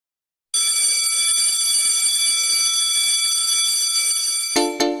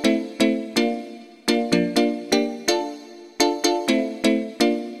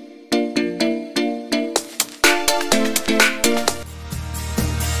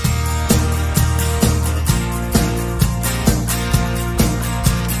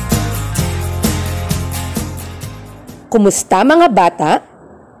Kumusta mga bata?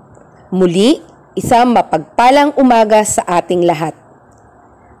 Muli, isang mapagpalang umaga sa ating lahat.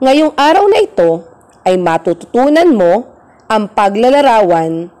 Ngayong araw na ito ay matututunan mo ang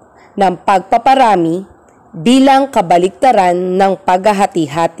paglalarawan ng pagpaparami bilang kabaliktaran ng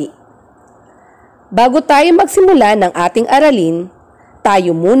paghahati-hati. Bago tayo magsimula ng ating aralin,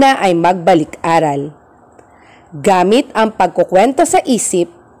 tayo muna ay magbalik-aral. Gamit ang pagkukwento sa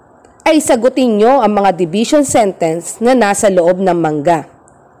isip, ay sagutin nyo ang mga division sentence na nasa loob ng mangga.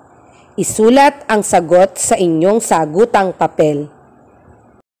 Isulat ang sagot sa inyong sagutang papel.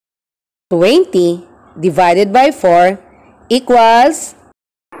 20 divided by 4 equals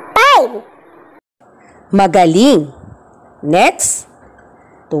 5. Magaling! Next,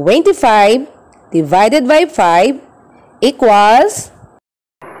 25 divided by 5 equals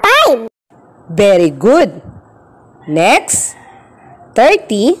 5. Very good! Next,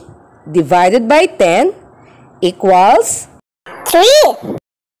 30 divided by 10 equals 3.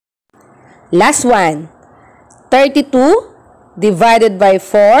 Last one, 32 divided by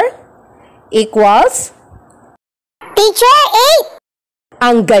 4 equals Teacher, 8.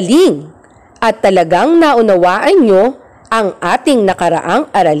 Ang galing! At talagang naunawaan nyo ang ating nakaraang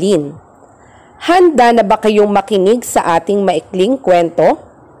aralin. Handa na ba kayong makinig sa ating maikling kwento?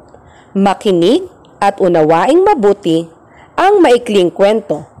 Makinig at unawaing mabuti ang maikling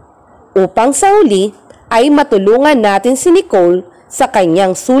kwento upang sa huli ay matulungan natin si Nicole sa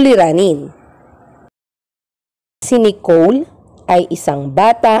kanyang suliranin. Si Nicole ay isang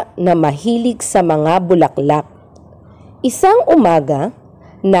bata na mahilig sa mga bulaklak. Isang umaga,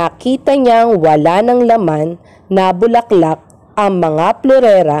 nakita niyang wala ng laman na bulaklak ang mga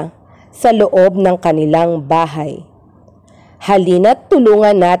florera sa loob ng kanilang bahay. Halina't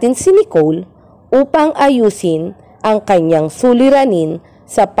tulungan natin si Nicole upang ayusin ang kanyang suliranin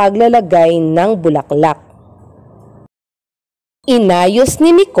sa paglalagay ng bulaklak. Inayos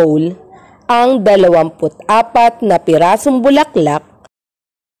ni Nicole ang 24 na pirasong bulaklak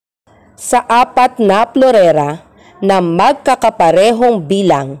sa 4 na florera na magkakaparehong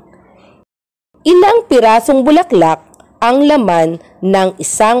bilang. Ilang pirasong bulaklak ang laman ng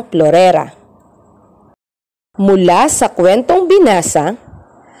isang florera? Mula sa kwentong binasa,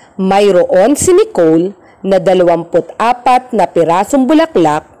 mayroon si Nicole na 24 na pirasong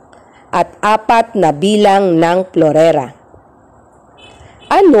bulaklak at 4 na bilang ng florera.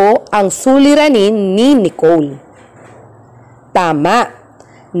 Ano ang suliranin ni Nicole? Tama,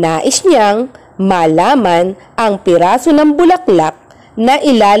 nais niyang malaman ang piraso ng bulaklak na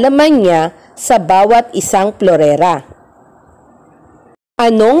ilalaman niya sa bawat isang florera.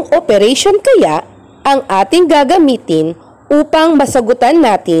 Anong operation kaya ang ating gagamitin upang masagutan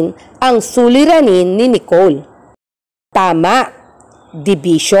natin ang suliranin ni Nicole? Tama,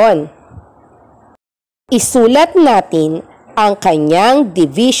 division. Isulat natin ang kanyang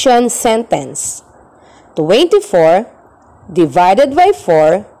division sentence. 24 divided by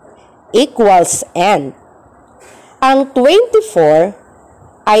 4 equals n. Ang 24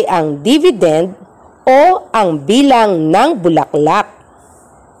 ay ang dividend o ang bilang ng bulaklak.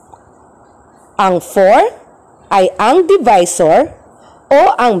 Ang 4 ay ang divisor o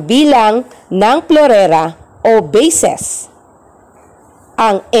ang bilang ng florera o bases.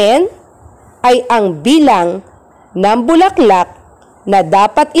 Ang n ay ang bilang ng bulaklak na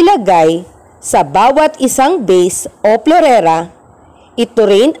dapat ilagay sa bawat isang base o florera. Ito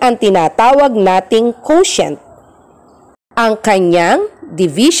rin ang tinatawag nating quotient. Ang kanyang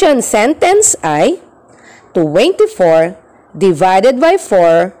division sentence ay 24 divided by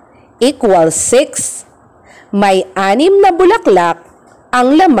 4 equals 6. May 6 na bulaklak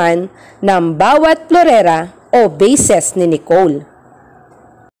ang laman ng bawat florera o bases ni Nicole.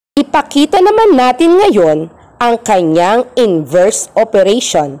 Ipakita naman natin ngayon ang kanyang inverse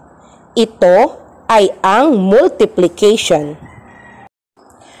operation. Ito ay ang multiplication.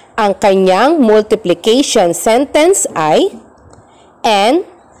 Ang kanyang multiplication sentence ay n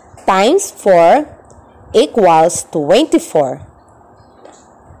times 4 equals 24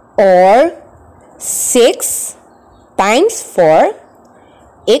 or 6 times 4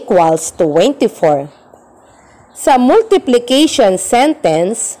 equals 24. Sa multiplication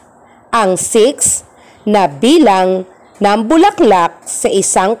sentence, ang 6 na bilang ng bulaklak sa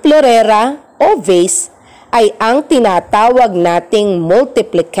isang florera o vase ay ang tinatawag nating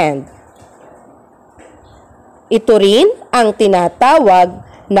multiplicand. Ito rin ang tinatawag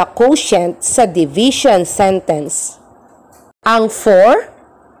na quotient sa division sentence. Ang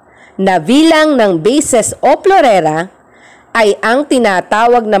 4 na bilang ng bases o florera ay ang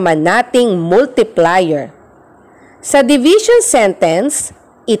tinatawag naman nating multiplier. Sa division sentence,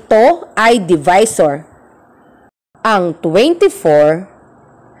 ito ay divisor. Ang 24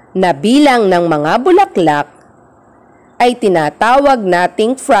 na bilang ng mga bulaklak ay tinatawag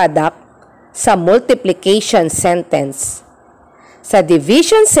nating product sa multiplication sentence. Sa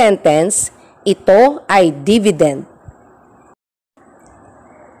division sentence, ito ay dividend.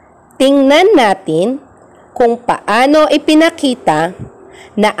 Tingnan natin kung paano ipinakita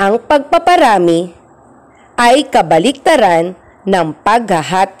na ang pagpaparami ay kabaliktaran ng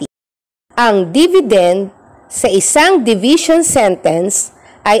paghahati. Ang dividend sa isang division sentence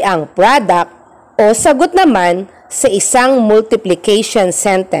ay ang product o sagot naman sa isang multiplication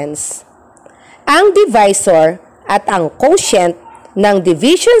sentence. Ang divisor at ang quotient ng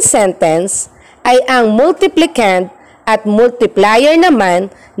division sentence ay ang multiplicand at multiplier naman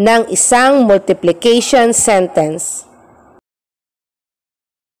ng isang multiplication sentence.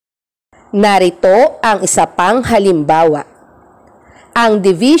 Narito ang isa pang halimbawa. Ang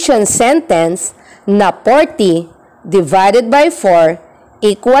division sentence na 40 divided by 4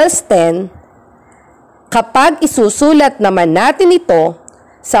 equals 10, kapag isusulat naman natin ito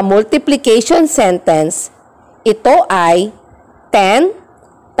sa multiplication sentence, ito ay 10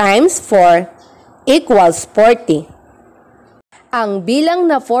 times 4 equals 40. Ang bilang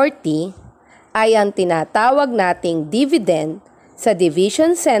na 40 ay ang tinatawag nating dividend sa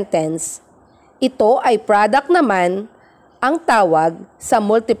division sentence. Ito ay product naman ang tawag sa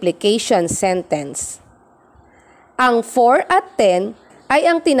multiplication sentence. Ang 4 at 10 ay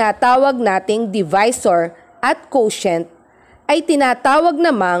ang tinatawag nating divisor at quotient ay tinatawag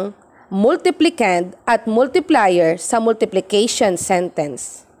namang multiplicand at multiplier sa multiplication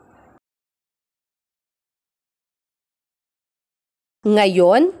sentence.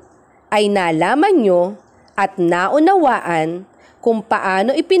 Ngayon ay nalaman nyo at naunawaan kung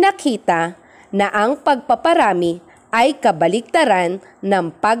paano ipinakita na ang pagpaparami ay kabaliktaran ng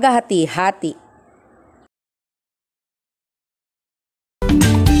paghahati-hati.